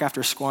back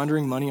after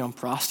squandering money on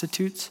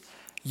prostitutes,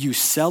 you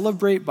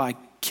celebrate by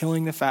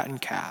killing the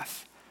fattened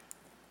calf."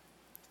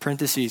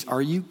 Parentheses,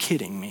 are you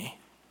kidding me?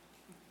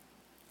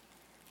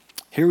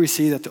 Here we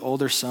see that the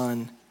older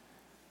son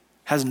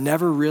has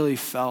never really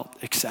felt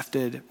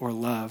accepted or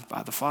loved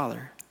by the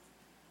father.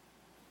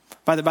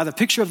 By the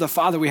picture of the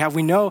father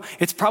we know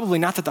it's probably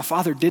not that the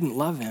father didn't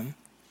love him,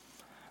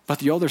 but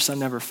the older son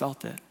never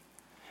felt it.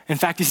 In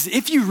fact, he says,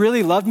 if you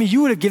really loved me,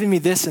 you would have given me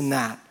this and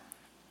that.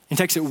 He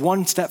takes it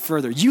one step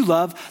further. You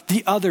love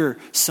the other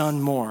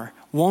son more.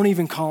 Won't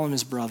even call him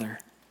his brother.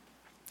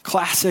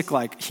 Classic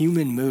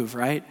human move,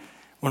 right?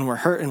 When we're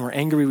hurt and we're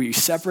angry, we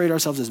separate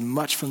ourselves as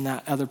much from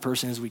that other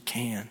person as we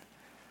can.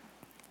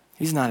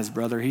 He's not his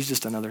brother. He's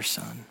just another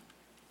son.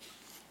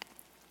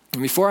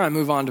 And before I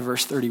move on to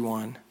verse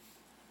 31,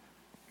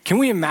 can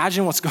we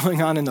imagine what's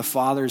going on in the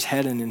father's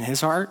head and in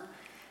his heart?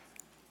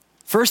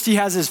 First, he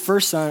has his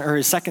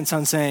his second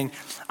son saying,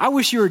 "I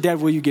wish you were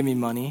dead. Will you give me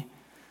money?"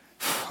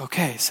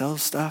 Okay, sell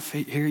stuff.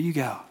 Here you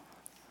go.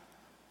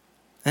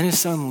 Then his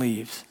son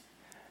leaves.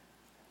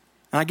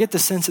 And I get the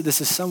sense that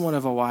this is somewhat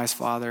of a wise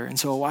father. And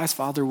so a wise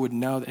father would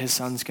know that his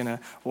son's going to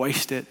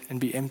waste it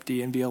and be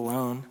empty and be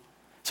alone.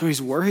 So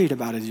he's worried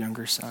about his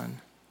younger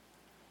son.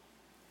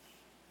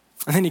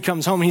 And then he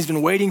comes home and he's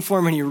been waiting for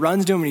him and he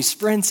runs to him and he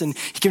sprints and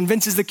he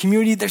convinces the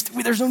community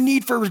there's no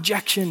need for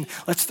rejection.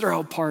 Let's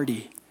throw a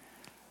party.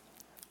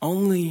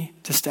 Only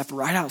to step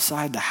right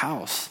outside the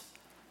house.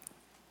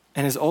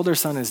 And his older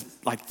son is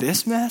like,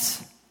 "This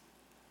mess?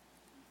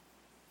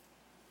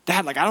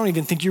 Dad, I don't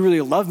even think you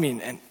really love me.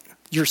 And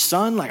your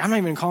son, I'm not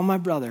even calling my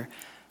brother."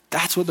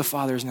 That's what the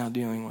father is now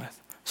dealing with.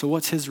 So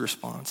what's his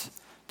response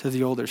to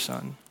the older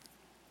son?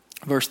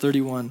 Verse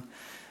 31,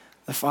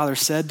 the father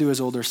said to his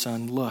older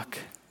son, "Look,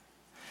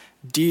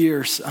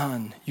 dear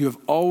son, you have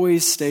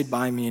always stayed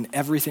by me and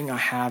everything I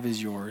have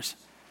is yours.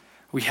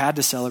 We had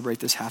to celebrate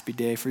this happy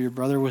day, for your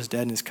brother was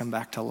dead and has come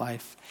back to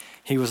life.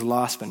 He was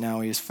lost, but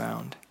now he is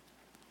found."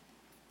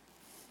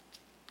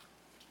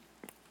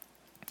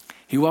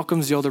 He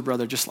welcomes the older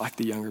brother just like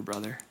the younger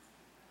brother.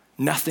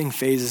 Nothing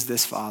phases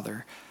this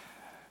father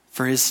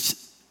for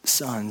his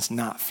sons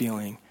not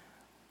feeling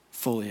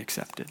fully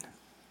accepted.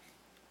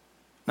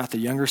 Not the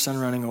younger son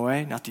running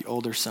away, not the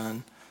older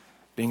son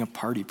being a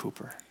party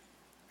pooper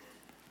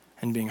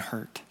and being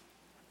hurt.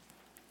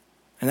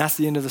 And that's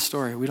the end of the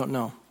story. We don't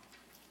know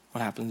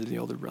what happened to the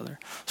older brother.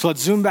 So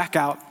let's zoom back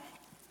out.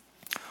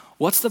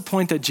 What's the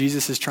point that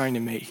Jesus is trying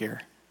to make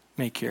here?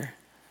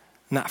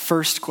 And that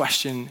first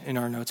question in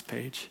our notes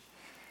page.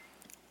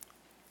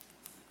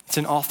 It's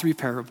in all three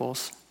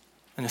parables,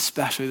 and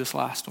especially this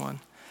last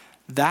one.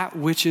 That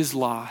which is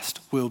lost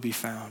will be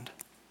found.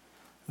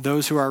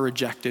 Those who are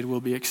rejected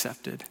will be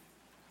accepted.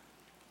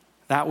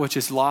 That which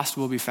is lost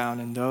will be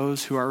found, and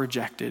those who are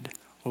rejected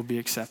will be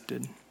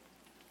accepted.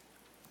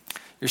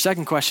 Your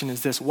second question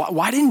is this: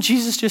 why didn't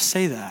Jesus just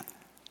say that?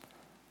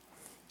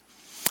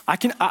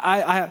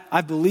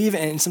 I believe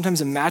and sometimes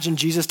imagine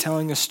Jesus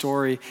telling a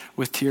story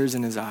with tears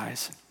in his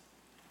eyes,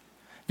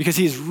 because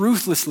he is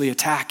ruthlessly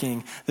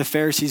attacking the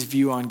Pharisees'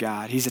 view on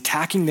God. He's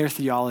attacking their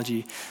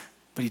theology,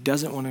 but he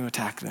doesn't want to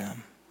attack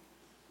them.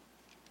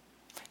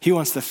 He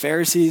wants the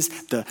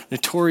Pharisees, the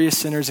notorious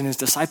sinners, and his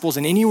disciples,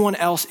 and anyone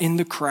else in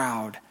the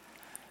crowd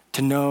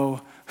to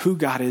know who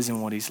God is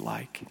and what he's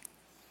like.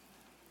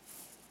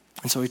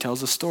 And so he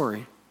tells a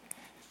story.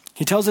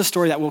 He tells a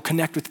story that will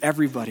connect with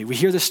everybody. We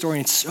hear this story,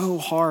 and it's so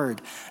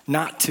hard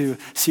not to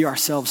see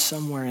ourselves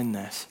somewhere in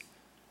this.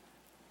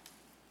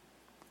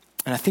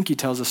 And I think he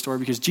tells a story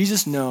because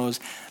Jesus knows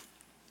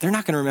they're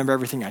not going to remember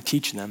everything I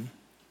teach them.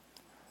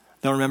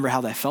 They'll remember how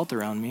they felt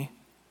around me.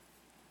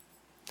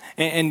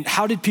 And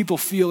how did people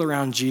feel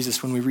around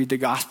Jesus when we read the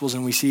Gospels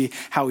and we see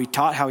how he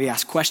taught, how he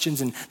asked questions,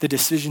 and the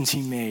decisions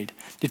he made?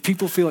 Did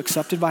people feel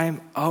accepted by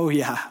him? Oh,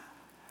 yeah.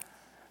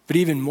 But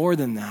even more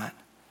than that,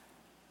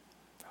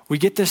 we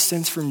get this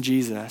sense from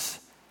Jesus.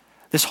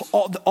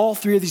 All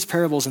three of these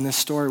parables in this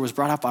story was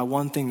brought up by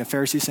one thing: the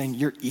Pharisees saying,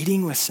 "You're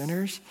eating with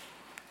sinners?"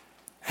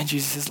 And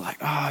Jesus is like,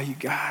 "Oh, you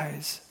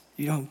guys,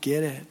 you don't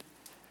get it."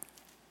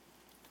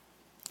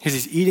 Because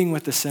he's eating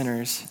with the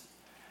sinners,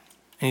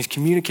 and he's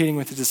communicating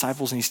with the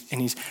disciples,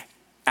 and he's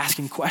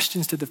asking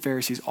questions to the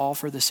Pharisees, all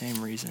for the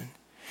same reason.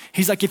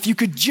 He's like, if you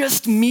could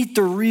just meet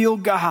the real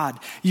God,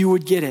 you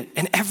would get it,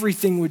 and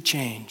everything would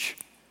change.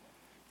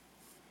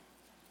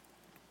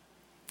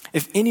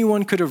 If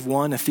anyone could have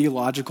won a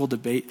theological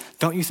debate,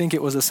 don't you think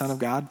it was the Son of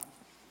God?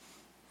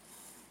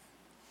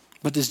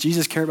 But does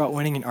Jesus care about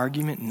winning an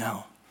argument?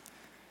 No.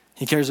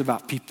 He cares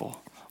about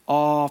people,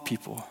 all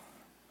people.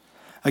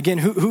 Again,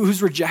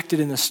 who's rejected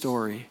in the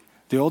story?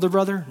 The older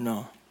brother?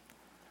 No.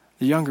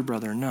 The younger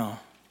brother? No.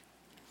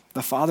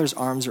 The Father's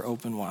arms are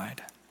open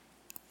wide.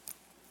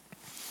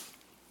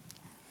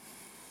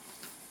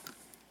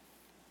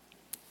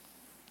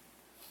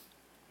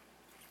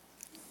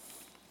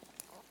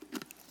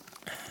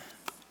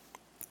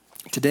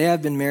 Today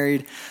I've been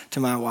married to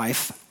my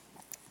wife,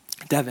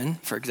 Devin,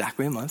 for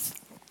exactly a month.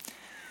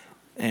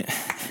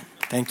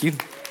 Thank you.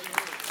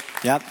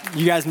 Yep,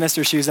 you guys missed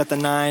her. She was at the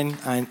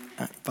 9.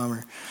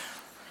 Bummer.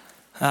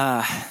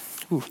 And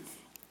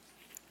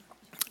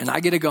I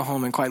get to go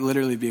home and quite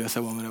literally be with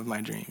a woman of my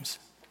dreams.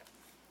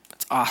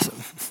 That's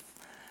awesome.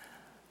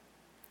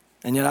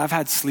 And yet I've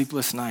had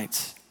sleepless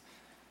nights.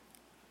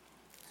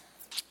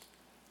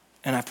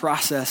 And I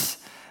process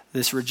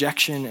this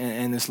rejection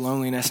and this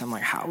loneliness. I'm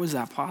like, how is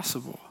that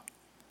possible?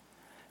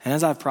 And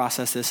as I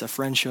processed this, a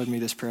friend showed me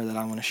this prayer that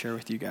I want to share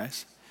with you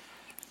guys.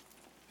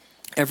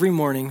 Every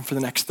morning for the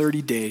next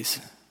 30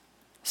 days,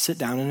 sit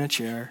down in a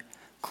chair,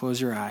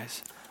 close your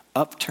eyes,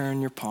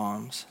 upturn your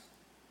palms,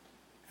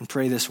 and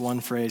pray this one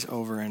phrase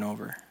over and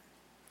over.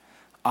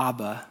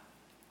 Abba,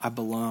 I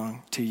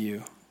belong to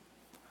you.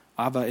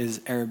 Abba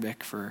is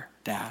Arabic for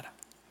dad.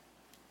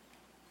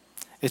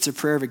 It's a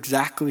prayer of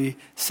exactly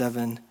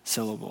 7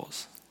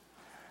 syllables,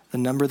 the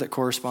number that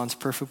corresponds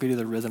perfectly to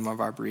the rhythm of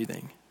our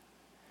breathing.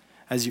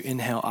 As you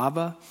inhale,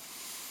 Abba.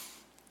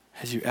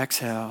 As you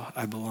exhale,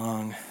 I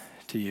belong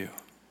to you.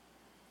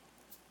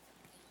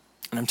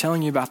 And I'm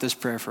telling you about this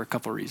prayer for a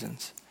couple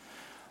reasons.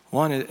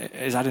 One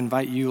is I'd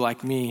invite you,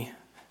 like me,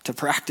 to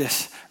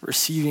practice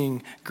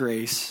receiving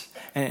grace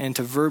and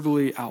to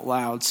verbally out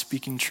loud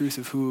speaking truth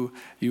of who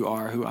you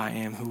are, who I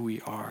am, who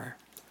we are,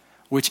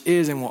 which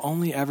is and will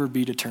only ever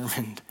be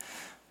determined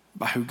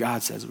by who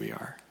God says we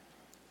are.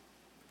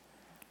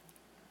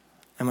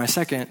 And my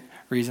second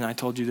reason I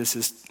told you this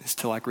is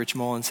to, like Rich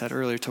Mullen said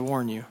earlier, to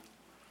warn you.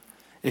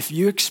 If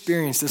you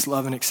experience this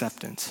love and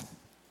acceptance,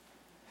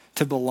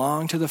 to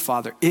belong to the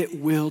Father, it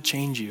will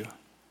change you.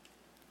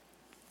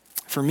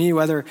 For me,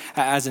 whether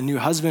as a new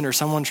husband or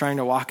someone trying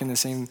to walk in the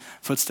same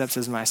footsteps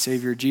as my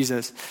Savior,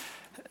 Jesus,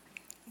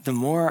 the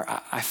more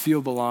I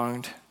feel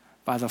belonged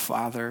by the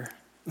Father,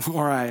 the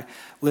more I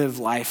live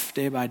life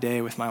day by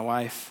day with my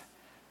wife,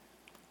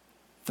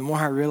 the more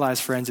I realize,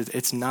 friends,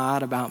 it's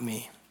not about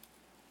me.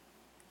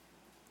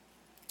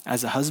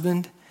 As a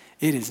husband,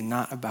 it is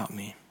not about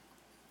me.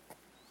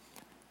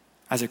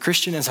 As a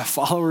Christian, as a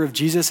follower of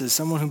Jesus, as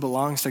someone who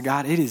belongs to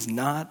God, it is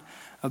not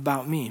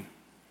about me.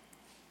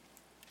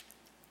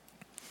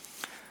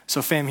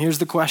 So fam, here's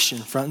the question,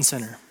 front and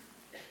center.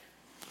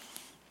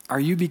 Are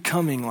you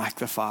becoming like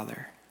the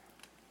Father?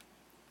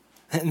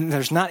 And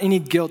there's not any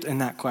guilt in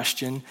that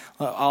question.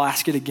 I'll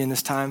ask it again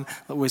this time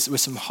with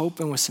some hope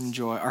and with some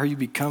joy. Are you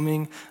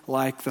becoming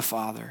like the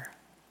Father?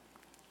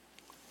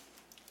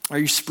 Are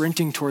you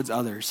sprinting towards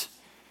others?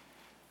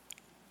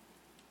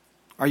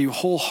 Are you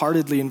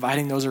wholeheartedly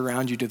inviting those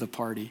around you to the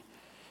party?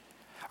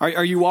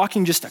 Are you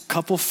walking just a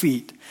couple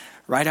feet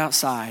right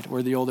outside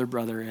where the older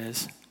brother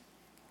is?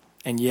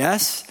 And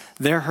yes,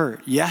 they're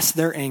hurt. Yes,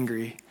 they're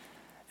angry.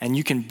 And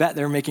you can bet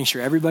they're making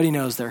sure everybody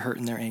knows they're hurt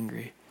and they're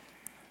angry.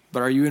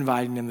 But are you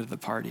inviting them to the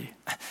party?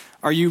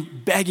 Are you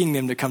begging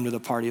them to come to the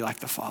party like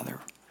the Father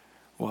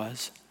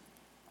was?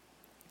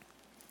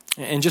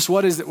 And just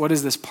what is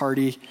this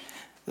party?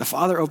 The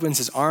Father opens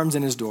his arms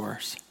and his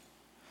doors.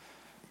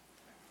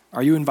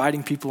 Are you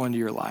inviting people into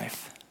your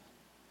life?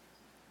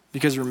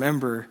 Because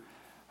remember,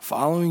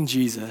 following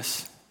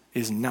Jesus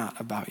is not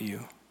about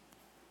you.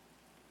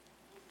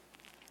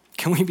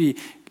 Can we be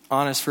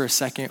honest for a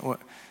second?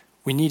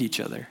 We need each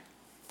other.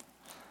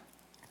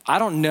 I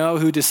don't know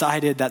who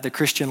decided that the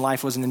Christian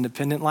life was an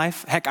independent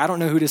life. Heck, I don't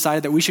know who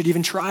decided that we should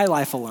even try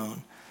life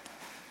alone.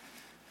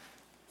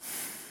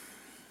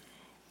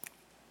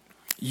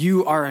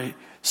 You are a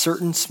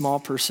certain small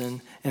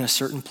person in a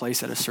certain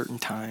place at a certain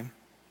time,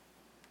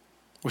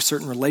 with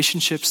certain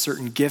relationships,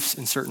 certain gifts,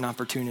 and certain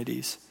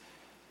opportunities.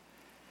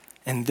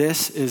 And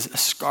this is a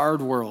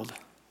scarred world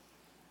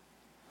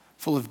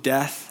full of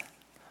death,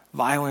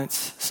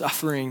 violence,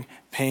 suffering,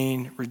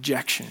 pain,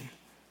 rejection.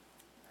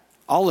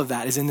 All of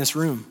that is in this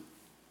room.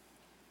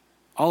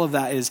 All of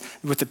that is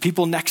with the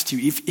people next to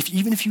you.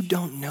 Even if you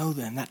don't know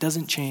them, that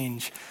doesn't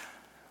change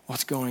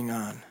what's going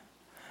on.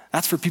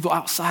 That's for people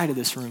outside of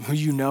this room, who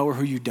you know or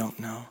who you don't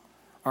know,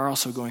 are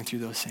also going through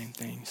those same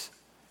things.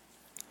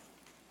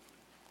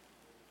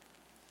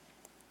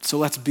 So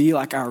let's be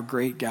like our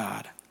great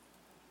God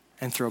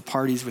and throw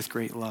parties with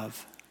great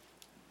love.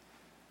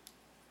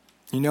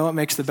 You know what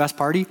makes the best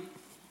party?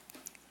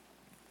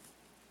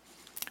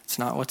 It's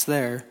not what's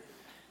there,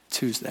 it's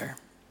who's there.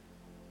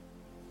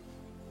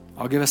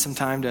 I'll give us some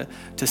time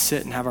to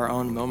sit and have our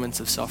own moments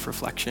of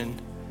self-reflection,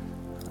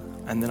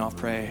 and then I'll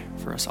pray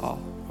for us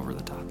all over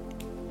the top.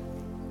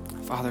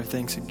 Father,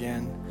 thanks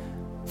again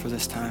for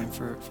this time,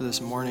 for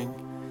this morning,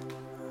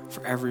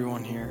 for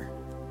everyone here.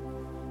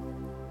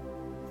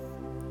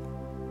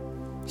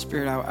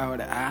 Spirit, I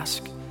would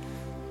ask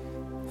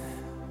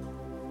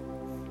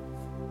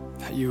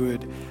that you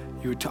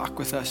would talk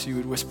with us, you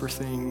would whisper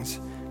things,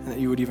 and that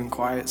you would even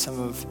quiet some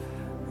of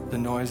the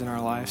noise in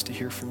our lives to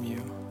hear from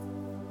you.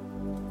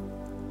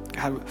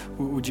 God,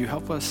 would you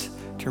help us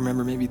to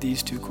remember maybe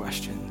these two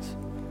questions?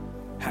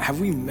 Have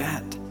we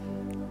met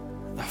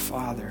the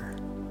Father?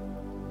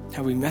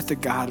 Have we met the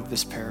God of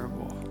this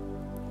parable?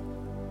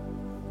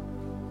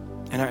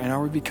 And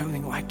are we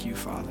becoming like you,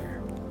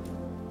 Father?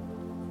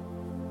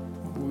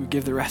 We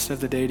give the rest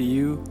of the day to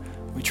you.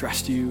 We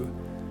trust you.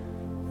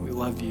 We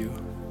love you.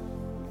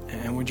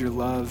 And would your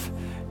love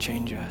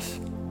change us?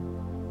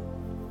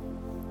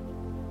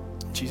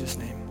 In Jesus'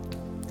 name,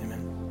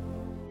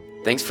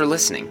 amen. Thanks for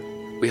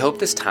listening. We hope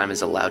this time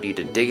has allowed you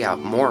to dig out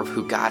more of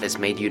who God has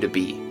made you to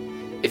be.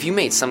 If you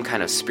made some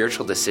kind of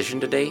spiritual decision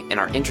today and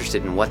are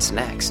interested in what's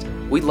next,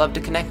 we'd love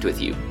to connect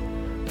with you.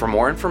 For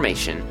more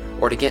information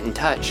or to get in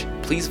touch,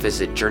 please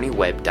visit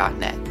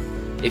journeyweb.net.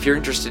 If you're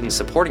interested in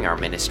supporting our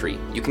ministry,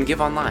 you can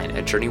give online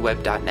at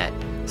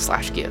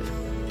journeyweb.net/give.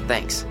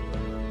 Thanks.